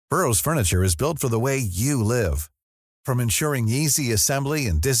Burrow's furniture is built for the way you live. From ensuring easy assembly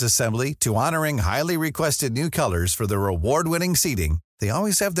and disassembly to honoring highly requested new colors for their award-winning seating, they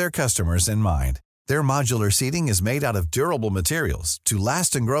always have their customers in mind. Their modular seating is made out of durable materials to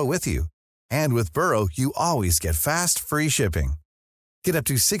last and grow with you. And with Burrow, you always get fast, free shipping. Get up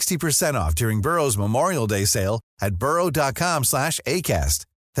to 60% off during Burrow's Memorial Day sale at burrow.com/ACAST.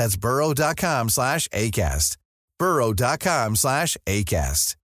 That's burrow.com/ACAST.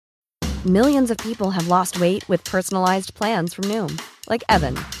 burrow.com/ACAST. Millions of people have lost weight with personalized plans from Noom. Like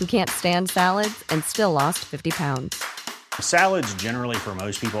Evan, who can't stand salads and still lost 50 pounds. Salads generally for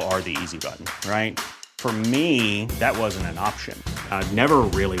most people are the easy button, right? For me, that wasn't an option. I never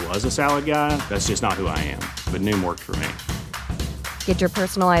really was a salad guy. That's just not who I am. But Noom worked for me. Get your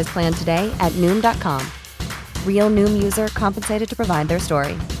personalized plan today at Noom.com. Real Noom user compensated to provide their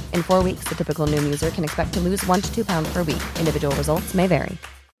story. In 4 weeks, the typical Noom user can expect to lose 1 to 2 pounds per week. Individual results may vary.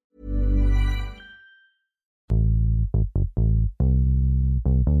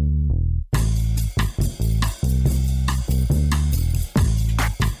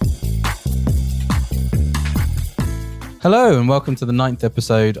 Hello and welcome to the 9th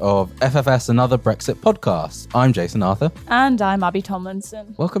episode of FFS Another Brexit Podcast. I'm Jason Arthur. And I'm Abby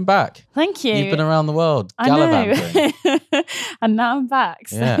Tomlinson. Welcome back. Thank you. You've been around the world I gallivanting. know. And now I'm back.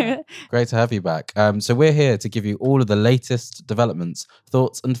 So. Yeah, great to have you back. So we're here to give you all of the latest developments,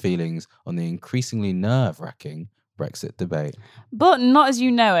 thoughts and feelings on the increasingly nerve-wracking Brexit debate. But not as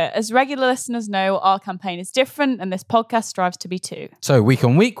you know it. As regular listeners know, our campaign is different and this podcast strives to be too. So week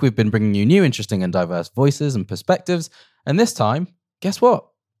on week, we've been bringing you new, interesting and diverse voices and perspectives. And this time, guess what?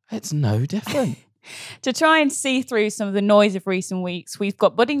 It's no different. To try and see through some of the noise of recent weeks, we've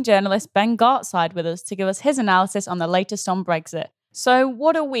got budding journalist Ben Gartside with us to give us his analysis on the latest on Brexit. So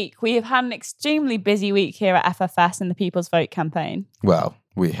what a week. We have had an extremely busy week here at FFS in the People's Vote campaign. Well,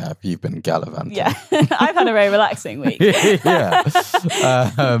 we have. You've been gallivanting. Yeah, I've had a very relaxing week. Yeah.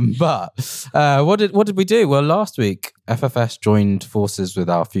 But what did we do? Well, last week, FFS joined forces with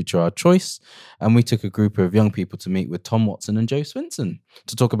Our Future, Our Choice, and we took a group of young people to meet with Tom Watson and Jo Swinson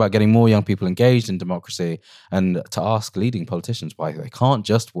to talk about getting more young people engaged in democracy and to ask leading politicians why they can't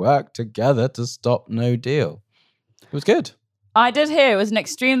just work together to stop No Deal. It was good. I did hear it was an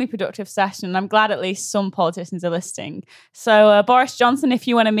extremely productive session, and I'm glad at least some politicians are listening. So, Boris Johnson, if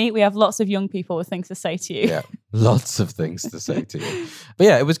you want to meet, we have lots of young people with things to say to you. Yeah, lots of things to say to you. But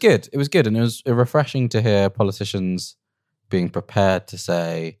yeah, it was good. It was good, and it was refreshing to hear politicians being prepared to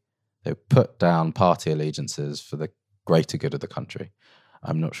say they put down party allegiances for the greater good of the country.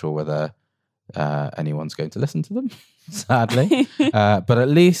 I'm not sure whether anyone's going to listen to them, sadly. But at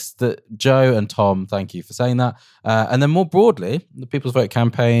least that Jo and Tom, thank you for saying that. And then more broadly, the People's Vote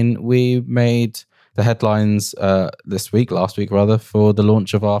campaign, we made the headlines last week rather, for the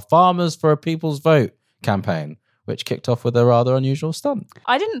launch of our Farmers for a People's Vote campaign, which kicked off with a rather unusual stunt.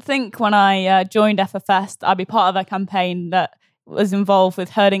 I didn't think when I joined FFS that I'd be part of a campaign that was involved with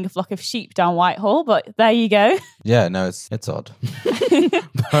herding a flock of sheep down Whitehall, but there you go. Yeah, no, it's odd.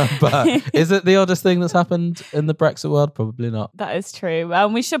 but is it the oddest thing that's happened in the Brexit world? Probably not. That is true.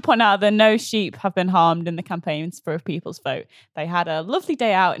 We should point out that no sheep have been harmed in the campaigns for a People's Vote. They had a lovely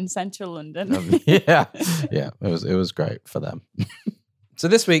day out in central London. Yeah, it was great for them. So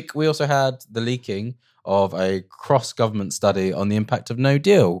this week we also had the leaking of a cross-government study on the impact of No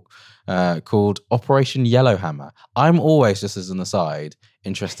Deal, called Operation Yellowhammer. I'm always, just as an aside,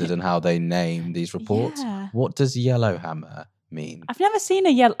 interested in how they name these reports. Yeah. What does Yellowhammer mean? I've never seen a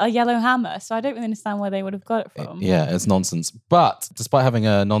yellow hammer, so I don't really understand where they would have got it from. Yeah, it's nonsense. But despite having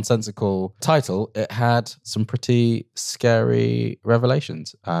a nonsensical title, it had some pretty scary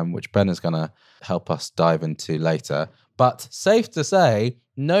revelations, which Ben is going to help us dive into later. But safe to say,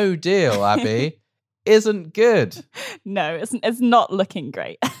 No Deal, Abby, isn't good. No, it's not looking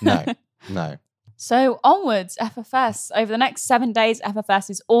great. No. So onwards, FFS. Over the next 7 days, FFS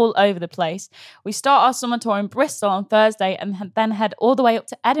is all over the place. We start our summer tour in Bristol on Thursday and then head all the way up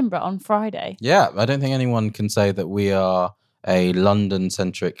to Edinburgh on Friday. Yeah, I don't think anyone can say that we are a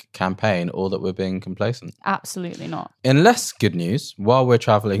London-centric campaign or that we're being complacent. Absolutely not. In less good news, while we're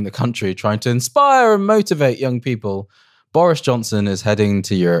travelling the country trying to inspire and motivate young people, Boris Johnson is heading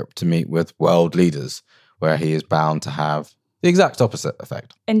to Europe to meet with world leaders, where he is bound to have the exact opposite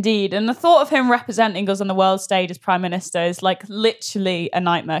effect. Indeed. And the thought of him representing us on the world stage as Prime Minister is like literally a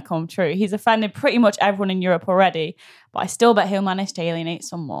nightmare come true. He's offended pretty much everyone in Europe already, but I still bet he'll manage to alienate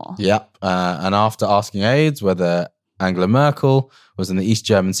some more. Yep. And after asking aides whether Angela Merkel was in the East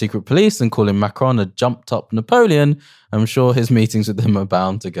German secret police and calling Macron a jumped-up Napoleon, I'm sure his meetings with them are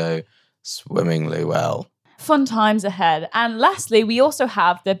bound to go swimmingly well. Fun times ahead. And lastly, we also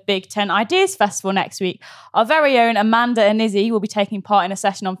have the Big Tent Ideas Festival next week. Our very own Amanda and Izzy will be taking part in a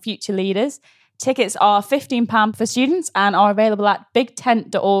session on future leaders. Tickets are £15 for students and are available at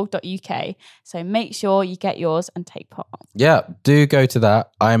bigtent.org.uk. So make sure you get yours and take part. Yeah, do go to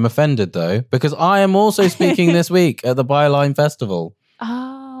that. I am offended though, because I am also speaking this week at the Byline Festival. Oh,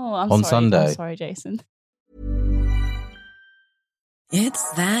 I'm on sorry. Sunday. I'm sorry, Jason.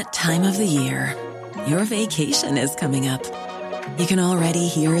 It's that time of the year. Your vacation is coming up. You can already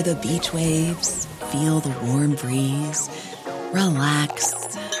hear the beach waves, feel the warm breeze,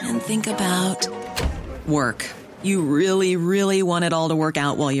 relax, and think about work. You really, really want it all to work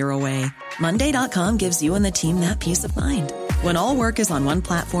out while you're away. Monday.com gives you and the team that peace of mind. When all work is on one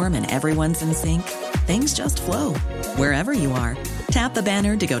platform and everyone's in sync, things just flow. Wherever you are, tap the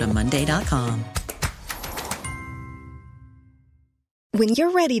banner to go to Monday.com. When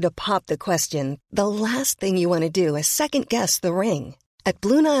you're ready to pop the question, the last thing you want to do is second-guess the ring. At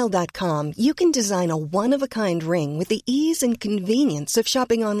BlueNile.com, you can design a one-of-a-kind ring with the ease and convenience of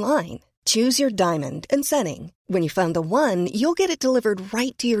shopping online. Choose your diamond and setting. When you find the one, you'll get it delivered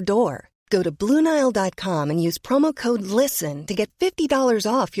right to your door. Go to BlueNile.com and use promo code LISTEN to get $50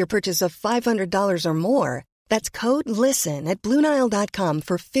 off your purchase of $500 or more. That's code LISTEN at BlueNile.com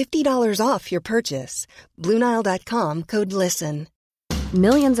for $50 off your purchase. BlueNile.com, code LISTEN.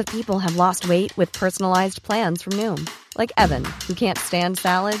 Millions of people have lost weight with personalized plans from Noom. Like Evan, who can't stand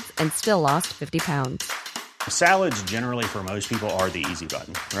salads and still lost 50 pounds. Salads generally for most people are the easy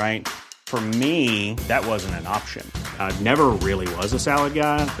button, right? For me, that wasn't an option. I never really was a salad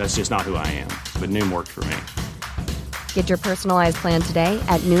guy. That's just not who I am. But Noom worked for me. Get your personalized plan today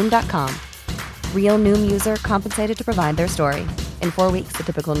at Noom.com. Real Noom user compensated to provide their story. In 4 weeks, the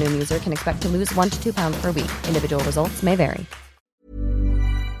typical Noom user can expect to lose 1 to 2 pounds per week. Individual results may vary.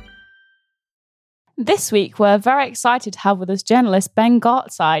 This week, we're very excited to have with us journalist Ben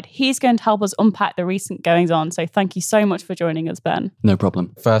Gartside. He's going to help us unpack the recent goings-on. So thank you so much for joining us, Ben. No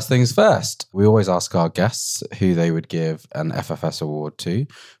problem. First things first, we always ask our guests who they would give an FFS award to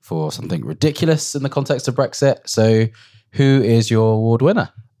for something ridiculous in the context of Brexit. So who is your award winner?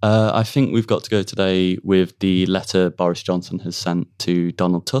 I think we've got to go today with the letter Boris Johnson has sent to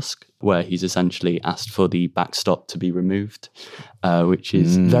Donald Tusk, where he's essentially asked for the backstop to be removed, which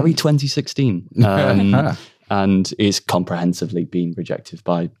is very 2016. And is comprehensively being rejected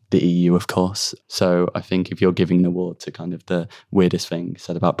by the EU, of course. So I think if you're giving an award to kind of the weirdest thing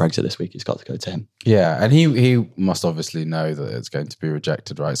said about Brexit this week, it's got to go to him. Yeah, and he must obviously know that it's going to be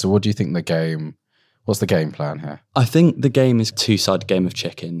rejected, right? So what do you think what's the game plan here? I think the game is a two-sided game of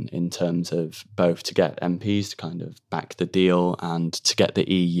chicken in terms of both to get MPs to kind of back the deal and to get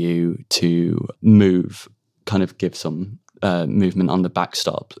the EU to give some movement on the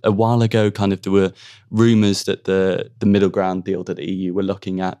backstop. A while ago, there were rumours that the middle ground deal that the EU were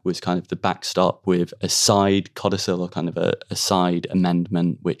looking at was kind of the backstop with a side codicil or kind of a side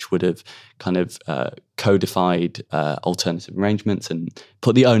amendment, which would have kind of codified alternative arrangements and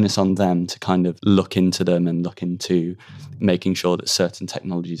put the onus on them to kind of look into them and look into making sure that certain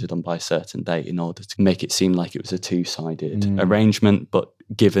technologies are done by a certain date in order to make it seem like it was a two-sided arrangement. But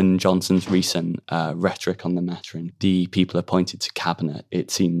given Johnson's recent rhetoric on the matter and the people appointed to cabinet,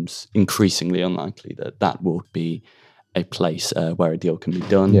 it seems increasingly unlikely that will be a place where a deal can be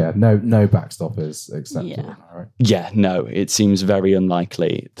done. Yeah, no backstop is acceptable. Yeah. Right? Yeah, no, it seems very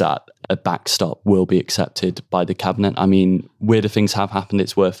unlikely that a backstop will be accepted by the cabinet. I mean, weirder things have happened.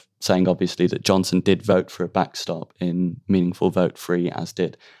 It's worth saying, obviously, that Johnson did vote for a backstop in meaningful vote free, as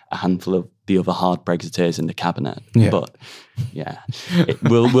did a handful of the other hard Brexiteers in the cabinet. Yeah. But yeah,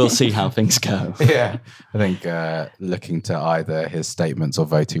 we'll see how things go. Yeah, I think looking to either his statements or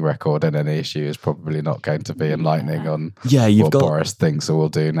voting record in any issue is probably not going to be enlightening on what Boris thinks or will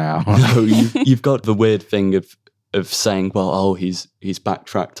do now. No, you've got the weird thing of saying, well, he's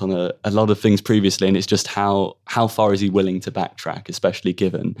backtracked on a lot of things previously, and it's just how far is he willing to backtrack, especially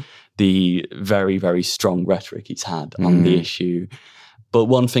given the very, very strong rhetoric he's had on the issue. But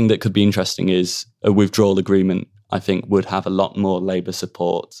one thing that could be interesting is a withdrawal agreement, I think, would have a lot more Labour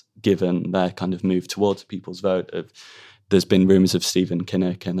support given their kind of move towards a people's vote. There's been rumours of Stephen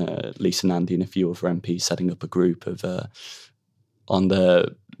Kinnock and Lisa Nandy and a few other MPs setting up a group of, on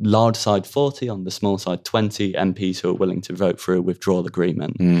the large side 40, on the small side 20 MPs who are willing to vote for a withdrawal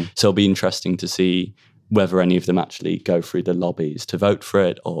agreement. So it'll be interesting to see whether any of them actually go through the lobbies to vote for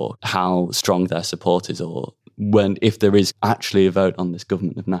it, or how strong their support is, or if there is actually a vote on this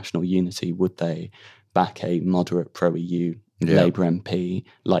government of national unity, would they back a moderate pro-EU Labour MP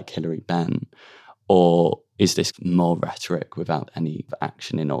like Hilary Benn? Or is this more rhetoric without any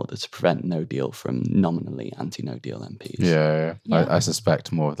action in order to prevent no deal from nominally anti-no deal MPs? Yeah. I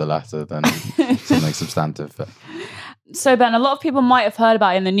suspect more of the latter than something substantive. But. So, Ben, a lot of people might have heard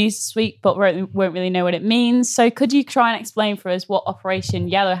about it in the news this week, but won't really know what it means. So could you try and explain for us what Operation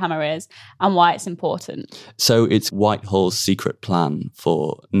Yellowhammer is and why it's important? So it's Whitehall's secret plan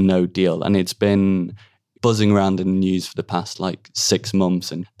for no deal. And it's been buzzing around in the news for the past 6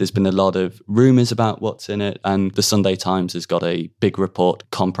 months. And there's been a lot of rumours about what's in it. And the Sunday Times has got a big report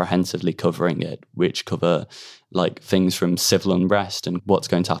comprehensively covering it, which cover things from civil unrest and what's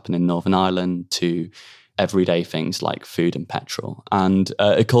going to happen in Northern Ireland to everyday things like food and petrol. And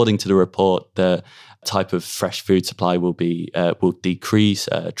according to the report, the type of fresh food supply will decrease.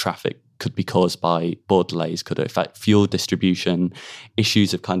 Traffic could be caused by board delays, could affect fuel distribution,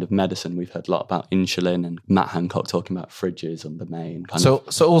 issues of kind of medicine. We've heard a lot about insulin and Matt Hancock talking about fridges under May. And so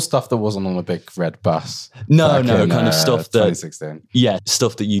all stuff that wasn't on a big red bus. No, kind of stuff that 2016. Yeah,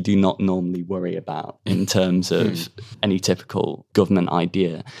 stuff that you do not normally worry about in terms of any typical government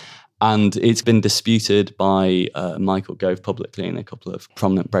idea. And it's been disputed by Michael Gove publicly, and a couple of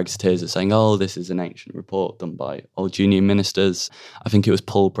prominent Brexiteers are saying, oh, this is an ancient report done by old junior ministers. I think it was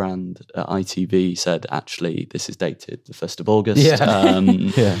Paul Brand at ITV said, actually, this is dated the 1st of August.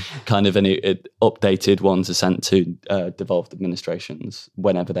 Yeah. Kind of, and it updated ones are sent to devolved administrations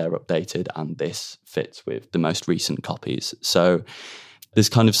whenever they're updated, and this fits with the most recent copies. So there's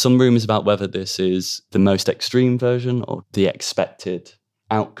kind of some rumours about whether this is the most extreme version or the expected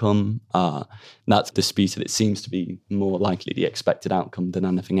outcome. That's disputed. It seems to be more likely the expected outcome than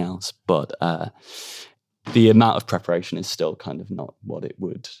anything else, but the amount of preparation is still kind of not what it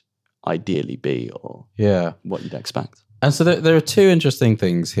would ideally be or what you'd expect. And so there are two interesting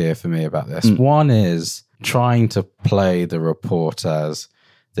things here for me about this. One is trying to play the report as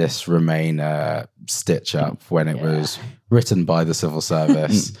this Remainer stitch up when it was written by the civil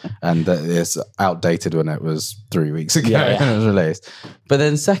service and that it's outdated when it was 3 weeks ago and it was released. But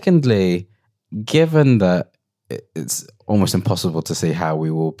then secondly, given that it's almost impossible to see how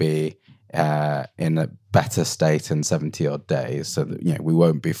we will be in a better state in 70 odd days, so that we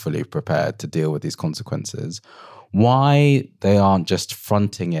won't be fully prepared to deal with these consequences, why they aren't just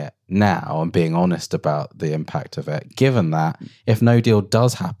fronting it now and being honest about the impact of it, given that if no deal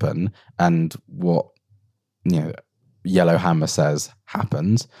does happen and what Yellowhammer says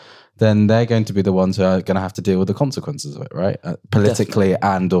happens, then they're going to be the ones who are going to have to deal with the consequences of it, right? Politically.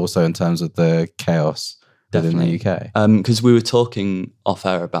 Definitely. And also in terms of the chaos within the UK. Because we were talking off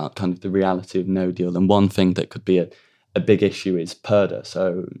air about kind of the reality of no deal, and one thing that could be a big issue is Purdah.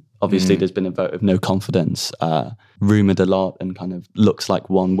 So obviously there's been a vote of no confidence, rumoured a lot, and kind of looks like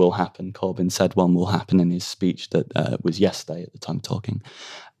one will happen. Corbyn said one will happen in his speech that was yesterday at the time talking.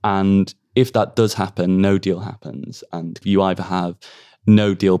 And if that does happen, no deal happens. And you either have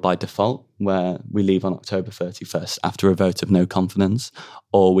no deal by default, where we leave on October 31st after a vote of no confidence,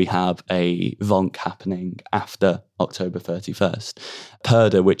 or we have a vonk happening after October 31st.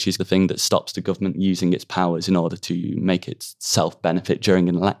 Purdah, which is the thing that stops the government using its powers in order to make itself benefit during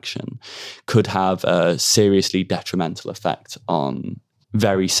an election, could have a seriously detrimental effect on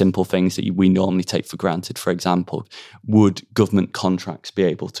very simple things that we normally take for granted. For example, would government contracts be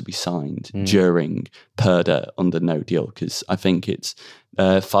able to be signed during Purdah under no deal? Because I think it's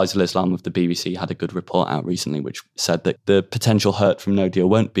Faisal Islam of the BBC had a good report out recently which said that the potential hurt from no deal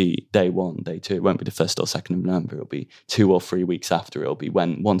won't be day one, day two. It won't be the 1st or 2nd of November. It'll be 2 or 3 weeks after. It'll be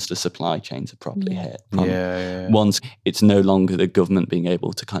once the supply chains are properly hit. Once it's no longer the government being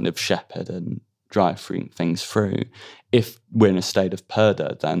able to kind of shepherd and drive things through. If we're in a state of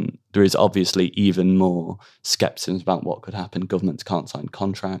Purdah, then there is obviously even more scepticism about what could happen. Governments can't sign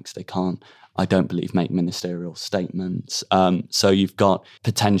contracts. They can't, I don't believe, make ministerial statements. So you've got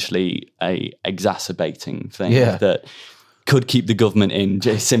potentially a exacerbating thing that could keep the government in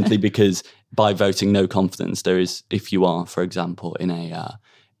just simply because by voting no confidence, there is, if you are, for example, in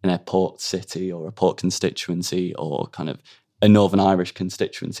a port city or a port constituency or kind of a Northern Irish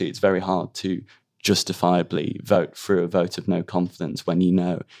constituency, it's very hard to justifiably vote through a vote of no confidence when you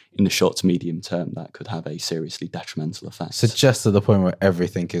know in the short to medium term that could have a seriously detrimental effect. So just at the point where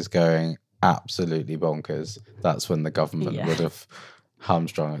everything is going absolutely bonkers, that's when the government would have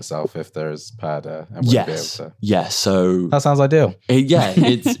hamstrung itself if there is Purdah and wouldn't be able to. Yes, so that sounds ideal.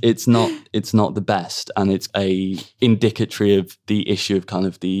 It's not the best, and it's a indicatory of the issue of kind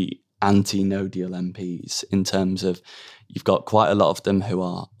of the anti-no deal MPs in terms of you've got quite a lot of them who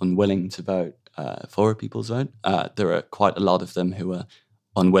are unwilling to vote for a people's vote. There are quite a lot of them who are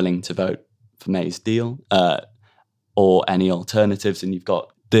unwilling to vote for May's deal or any alternatives, and you've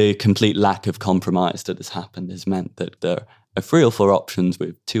got the complete lack of compromise that has happened has meant that there are 3 or 4 options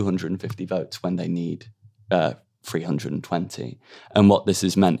with 250 votes when they need 320. And what this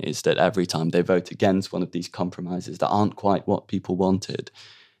has meant is that every time they vote against one of these compromises that aren't quite what people wanted,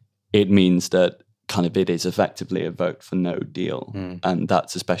 it means that kind of it is effectively a vote for no deal. And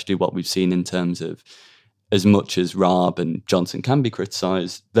that's especially what we've seen in terms of, as much as Raab and Johnson can be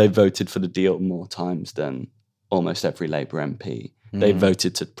criticised, they voted for the deal more times than almost every Labour MP. They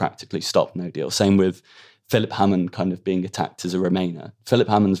voted to practically stop no deal. Same with Philip Hammond kind of being attacked as a Remainer. Philip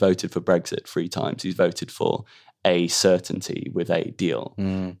Hammond's voted for Brexit 3 times. He's voted for a certainty with a deal.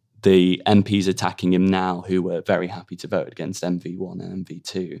 The MPs attacking him now, who were very happy to vote against MV1 and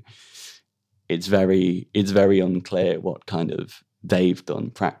MV2, it's very unclear what kind of they've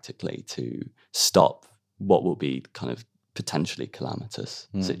done practically to stop what will be kind of potentially calamitous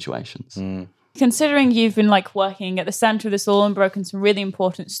situations. Considering you've been like working at the centre of this all and broken some really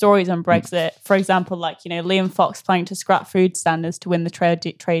important stories on Brexit, for example, like, you know, Liam Fox planning to scrap food standards to win the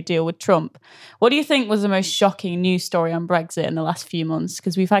trade deal with Trump. What do you think was the most shocking news story on Brexit in the last few months?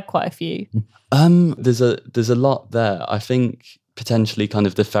 Because we've had quite a few. There's a lot there. I think potentially kind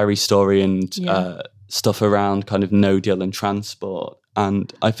of the ferry story and stuff around kind of no deal and transport.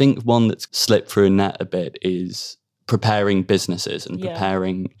 And I think one that's slipped through a net a bit is preparing businesses and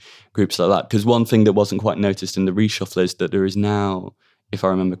preparing groups like that. Because one thing that wasn't quite noticed in the reshuffle is that there is now, if I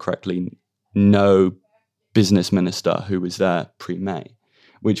remember correctly, no business minister who was there pre-May,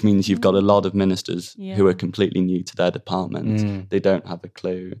 which means you've got a lot of ministers who are completely new to their department. They don't have a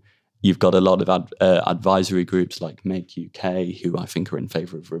clue. You've got a lot of advisory groups like Make UK, who I think are in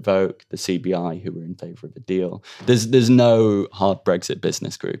favour of revoke, the CBI, who are in favour of a deal. There's no hard Brexit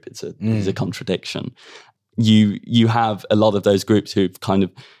business group. It's a contradiction. You have a lot of those groups who've kind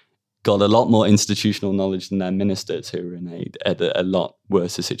of got a lot more institutional knowledge than their ministers, who are in a lot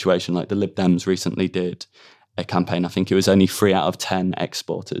worse situation. Like the Lib Dems recently did a campaign. I think it was only 3 out of 10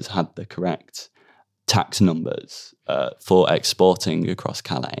 exporters had the correct tax numbers for exporting across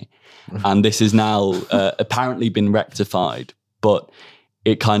Calais. And this is now apparently been rectified, but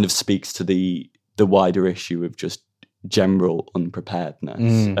it kind of speaks to the wider issue of just general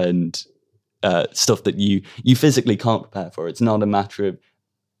unpreparedness and stuff that you physically can't prepare for. It's not a matter of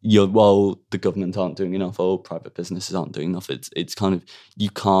the government aren't doing enough or private businesses aren't doing enough. It's kind of, you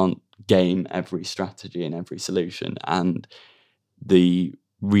can't game every strategy and every solution, and the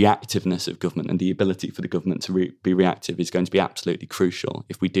reactiveness of government and the ability for the government to be reactive is going to be absolutely crucial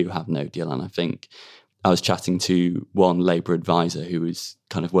if we do have no deal. And I think I was chatting to one Labour advisor who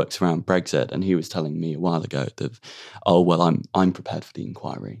works around Brexit, and he was telling me a while ago that, I'm prepared for the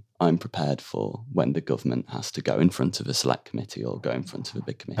inquiry. I'm prepared for when the government has to go in front of a select committee or go in front of a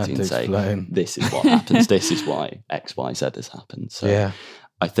big committee and say, this is what happens, this is why X, Y, Z has happened. So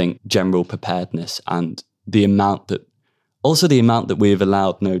I think general preparedness and the amount that we've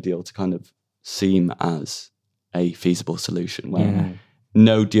allowed no deal to kind of seem as a feasible solution, where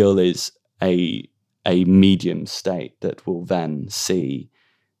no deal is a medium state that will then see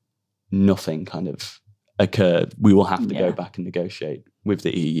nothing kind of occur. We will have to go back and negotiate with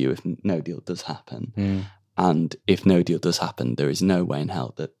the EU if no deal does happen. And if no deal does happen, there is no way in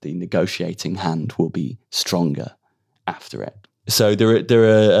hell that the negotiating hand will be stronger after it. So there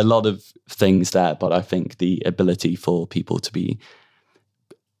are a lot of things there, but I think the ability for people to be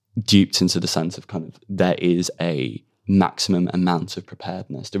duped into the sense of kind of there is a maximum amount of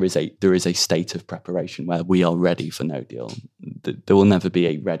preparedness. There is a state of preparation where we are ready for no deal. There will never be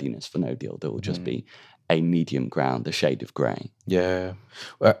a readiness for no deal. There will just be a medium ground, a shade of grey. Yeah.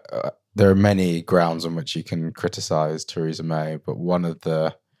 Well, there are many grounds on which you can criticise Theresa May, but one of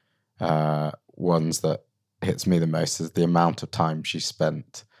the ones that hits me the most is the amount of time she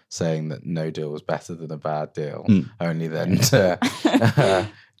spent saying that no deal was better than a bad deal, only then to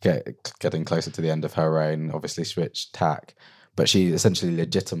getting closer to the end of her reign, obviously switched tack. But she essentially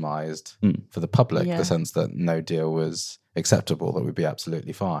legitimised for the public the sense that no deal was acceptable, that would be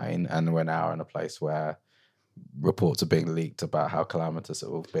absolutely fine. And we're now in a place where reports are being leaked about how calamitous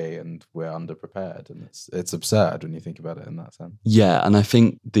it will be, and we're underprepared. And it's absurd when you think about it in that sense. Yeah, and I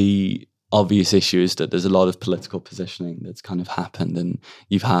think the obvious issue is that there's a lot of political positioning that's kind of happened, and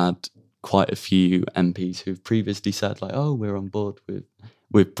you've had quite a few MPs who've previously said like, oh, we're on board with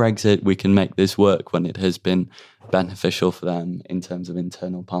Brexit, we can make this work, when it has been beneficial for them in terms of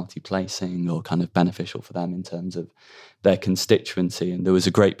internal party placing, or kind of beneficial for them in terms of their constituency. And there was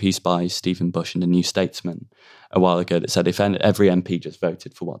a great piece by Stephen Bush in the New Statesman a while ago that said if every MP just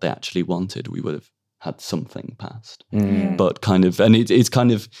voted for what they actually wanted, we would have had something passed. But kind of, and it's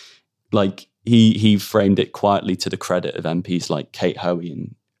kind of like he framed it quietly to the credit of MPs like Kate Hoey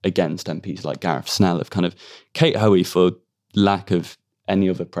and against MPs like Gareth Snell of kind of Kate Hoey, for lack of any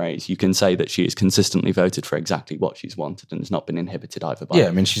other praise, you can say that she has consistently voted for exactly what she's wanted and has not been inhibited either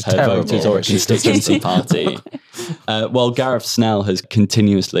by she's her terrible, voters or a constituency party. While Gareth Snell has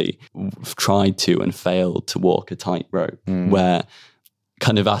continuously tried to and failed to walk a tightrope where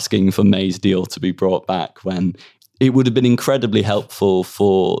kind of asking for May's deal to be brought back when it would have been incredibly helpful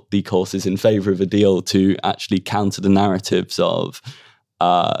for the courses in favour of a deal to actually counter the narratives of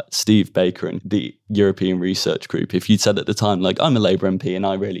Steve Baker and the European Research Group. If you'd said at the time, like, I'm a Labour MP and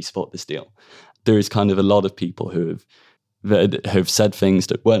I really support this deal, there is kind of a lot of people who have said things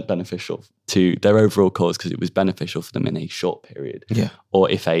that weren't beneficial to their overall cause because it was beneficial for them in a short period. Yeah. Or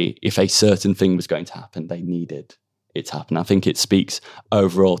if a certain thing was going to happen, they needed it to happen. I think it speaks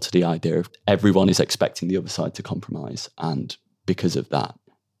overall to the idea of everyone is expecting the other side to compromise, and because of that,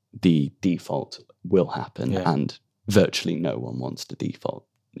 the default will happen, and virtually no one wants the default.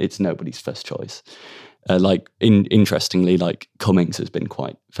 It's nobody's first choice. Interestingly, like Cummings has been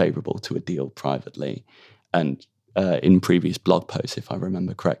quite favourable to a deal privately, and in previous blog posts, if I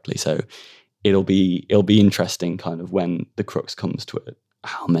remember correctly. So it'll be interesting, kind of when the crux comes to it,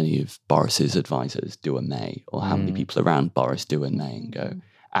 how many of Boris's advisors do a May, or how many people around Boris do a May and go,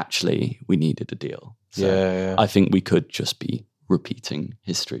 actually, we needed a deal. So I think we could just be repeating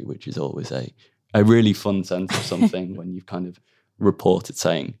history, which is always a really fun sense of something when you've kind of reported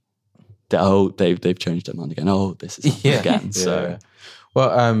saying that, they've changed their mind again. Oh, this is happening again. So,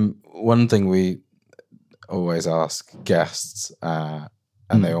 well, one thing we always ask guests, and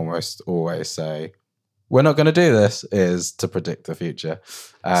they almost always say, we're not going to do this, is to predict the future.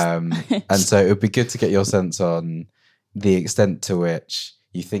 And so it would be good to get your sense on the extent to which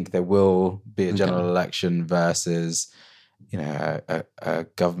you think there will be a general election versus, a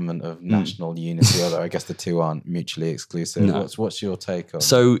government of national unity, although I guess the two aren't mutually exclusive. No. What's your take on?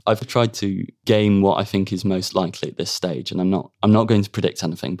 So I've tried to game what I think is most likely at this stage, and I'm not going to predict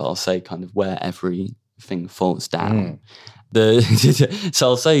anything, but I'll say kind of where everything falls down. So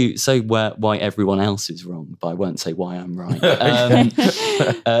I'll say why everyone else is wrong, but I won't say why I'm right.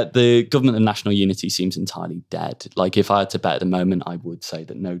 The government of national unity seems entirely dead. Like, if I had to bet at the moment, I would say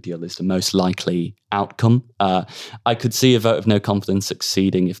that no deal is the most likely outcome. I could see a vote of no confidence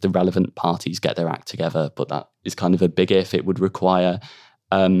succeeding if the relevant parties get their act together, but that is kind of a big if. It would require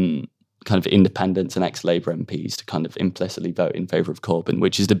kind of independents and ex-Labour MPs to kind of implicitly vote in favour of Corbyn,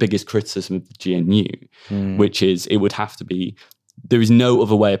 which is the biggest criticism of the GNU, which is it would have to be, there is no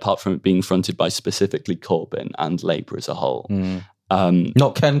other way apart from it being fronted by specifically Corbyn and Labour as a whole.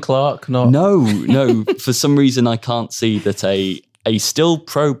 Not Ken Clarke? No. For some reason, I can't see that a still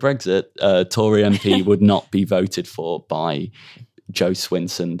pro-Brexit Tory MP would not be voted for by Joe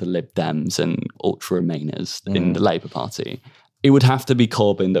Swinson, the Lib Dems and ultra-Remainers in the Labour Party. It would have to be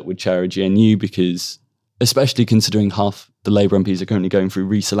Corbyn that would chair a GNU because, especially considering half the Labour MPs are currently going through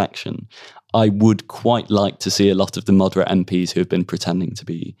reselection, I would quite like to see a lot of the moderate MPs who have been pretending to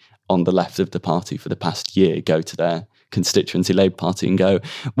be on the left of the party for the past year go to their constituency Labour Party and go,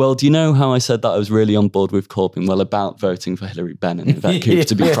 well, do you know how I said that I was really on board with Corbyn? Well, about voting for Hilary Benn and Yvette Cooper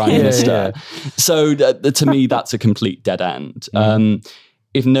to be Prime Minister. So to me, that's a complete dead end.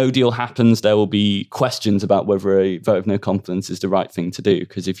 If no deal happens, there will be questions about whether a vote of no confidence is the right thing to do.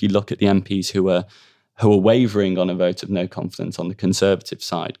 Because if you look at the MPs who are wavering on a vote of no confidence on the Conservative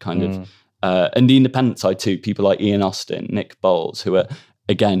side, and the independent side too, people like Ian Austin, Nick Bowles, who are,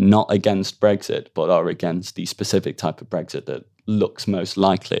 again, not against Brexit, but are against the specific type of Brexit that looks most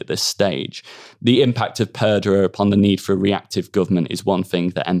likely at this stage. The impact of Perdra upon the need for a reactive government is one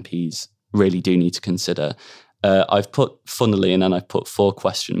thing that MPs really do need to consider. I've put funnily, and then I've put 4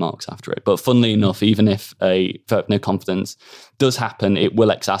 question marks after it. But funnily enough, even if a vote of no confidence does happen, it will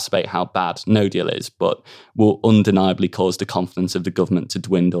exacerbate how bad no deal is, but will undeniably cause the confidence of the government to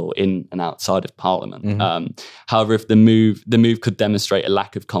dwindle in and outside of Parliament. However, if the move could demonstrate a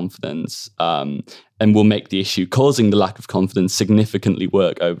lack of confidence and will make the issue causing the lack of confidence significantly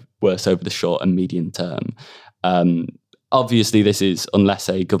worse over the short and medium term. Obviously, this is unless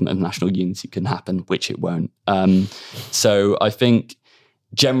a government of national unity can happen, which it won't. So I think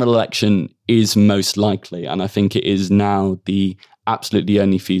general election is most likely, and I think it is now the absolutely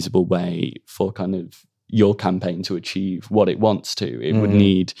only feasible way for kind of your campaign to achieve what it wants to. It would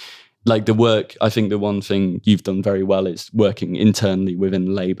need, like, the work. I think the one thing you've done very well is working internally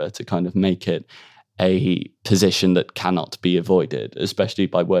within Labour to kind of make it a position that cannot be avoided, especially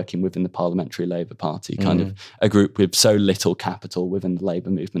by working within the Parliamentary Labour Party, kind of a group with so little capital within the Labour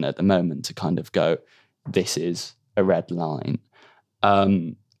movement at the moment to kind of go, this is a red line.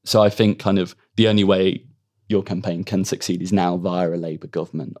 So I think kind of the only way your campaign can succeed is now via a Labour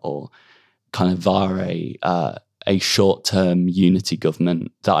government or kind of via a short-term unity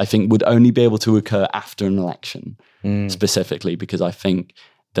government that I think would only be able to occur after an election, specifically because I think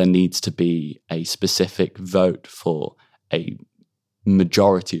there needs to be a specific vote for a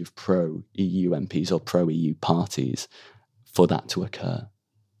majority of pro-EU MPs or pro-EU parties for that to occur.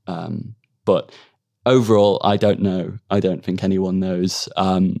 But overall, I don't know. I don't think anyone knows.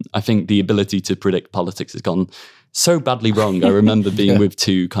 I think the ability to predict politics has gone so badly wrong. I remember being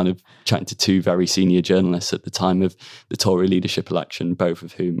chatting to two very senior journalists at the time of the Tory leadership election, both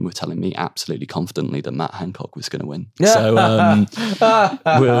of whom were telling me absolutely confidently that Matt Hancock was going to win. So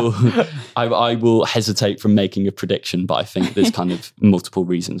I will hesitate from making a prediction, but I think there's kind of multiple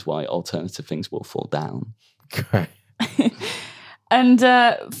reasons why alternative things will fall down. Great. And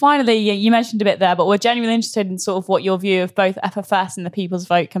finally, you mentioned a bit there, but we're genuinely interested in sort of what your view of both FFS and the People's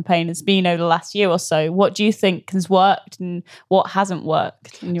Vote campaign has been over the last year or so. What do you think has worked and what hasn't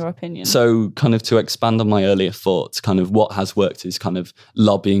worked, in your opinion? So kind of to expand on my earlier thoughts, kind of what has worked is kind of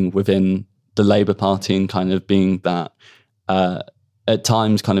lobbying within the Labour Party and kind of being that at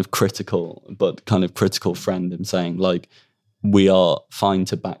times kind of critical, but kind of critical friend and saying like, we are fine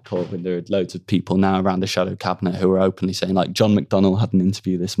to back Corbyn. There are loads of people now around the shadow cabinet who are openly saying, like John McDonnell had an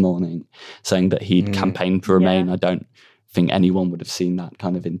interview this morning saying that he'd campaigned for Remain. I don't think anyone would have seen that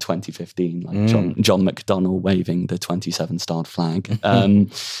kind of in 2015, like John McDonnell waving the 27-starred flag.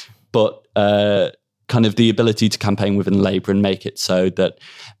 But kind of the ability to campaign within Labour and make it so that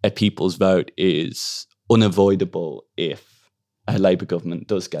a People's Vote is unavoidable if a Labour government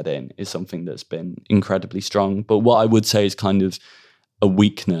does get in is something that's been incredibly strong. But what I would say is kind of a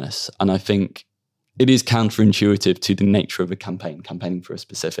weakness, and I think it is counterintuitive to the nature of a campaigning for a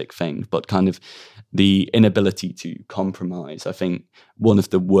specific thing, but kind of the inability to compromise. I think one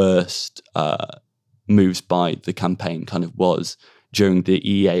of the worst moves by the campaign kind of was during the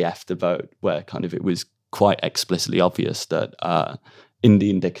EAF the vote, where kind of it was quite explicitly obvious that in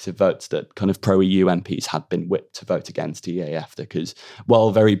the indicative votes that kind of pro-EU MPs had been whipped to vote against EAF, because while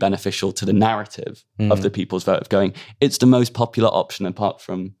very beneficial to the narrative of the People's Vote of going, it's the most popular option apart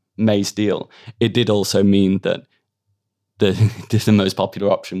from May's deal, it did also mean that the most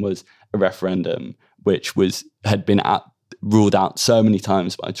popular option was a referendum, which had been ruled out so many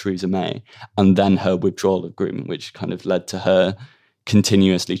times by Theresa May, and then her withdrawal agreement, which kind of led to her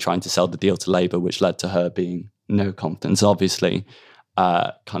continuously trying to sell the deal to Labour, which led to her being no confidence. Obviously,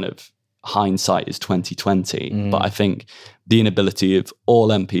 kind of hindsight is 2020, but I think the inability of all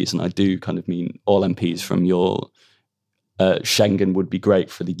MPs, and I do kind of mean all MPs from your Schengen would be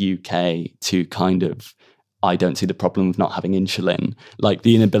great for the UK to kind of, I don't see the problem of not having insulin, like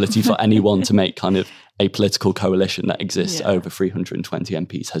the inability for anyone to make kind of a political coalition that exists over 320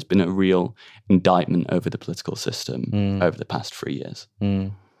 MPs has been a real indictment over the political system over the past 3 years.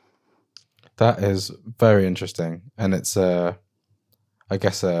 That is very interesting. And it's I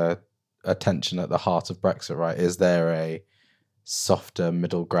guess a tension at the heart of Brexit, right? Is there a softer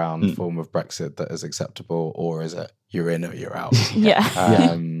middle ground form of Brexit that is acceptable, or is it you're in or you're out?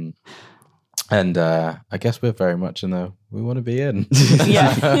 And I guess we're very much in we want to be in. So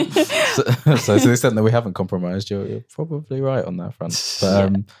to the extent that we haven't compromised, you're probably right on that front.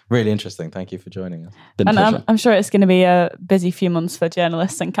 But really interesting. Thank you for joining us. And I'm sure it's going to be a busy few months for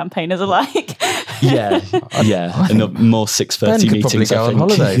journalists and campaigners alike. And more 6:30 meetings. Probably go on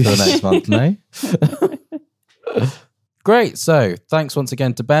holiday for the next month, no? Great. So thanks once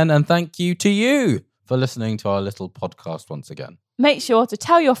again to Ben, and thank you to you for listening to our little podcast once again. Make sure to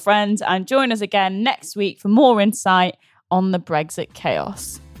tell your friends and join us again next week for more insight on the Brexit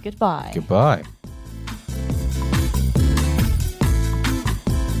chaos. Goodbye. Goodbye.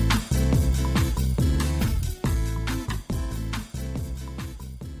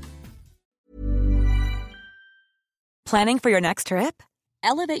 Planning for your next trip?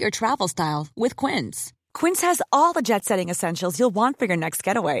 Elevate your travel style with Quince. Quince has all the jet-setting essentials you'll want for your next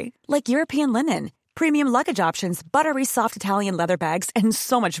getaway, like European linen, premium luggage options, buttery soft Italian leather bags, and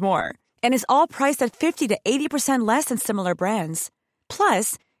so much more. And is all priced at 50 to 80% less than similar brands.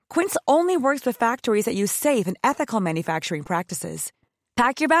 Plus, Quince only works with factories that use safe and ethical manufacturing practices.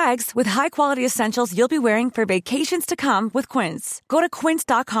 Pack your bags with high-quality essentials you'll be wearing for vacations to come with Quince. Go to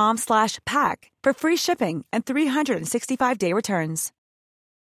quince.com/pack for free shipping and 365-day returns.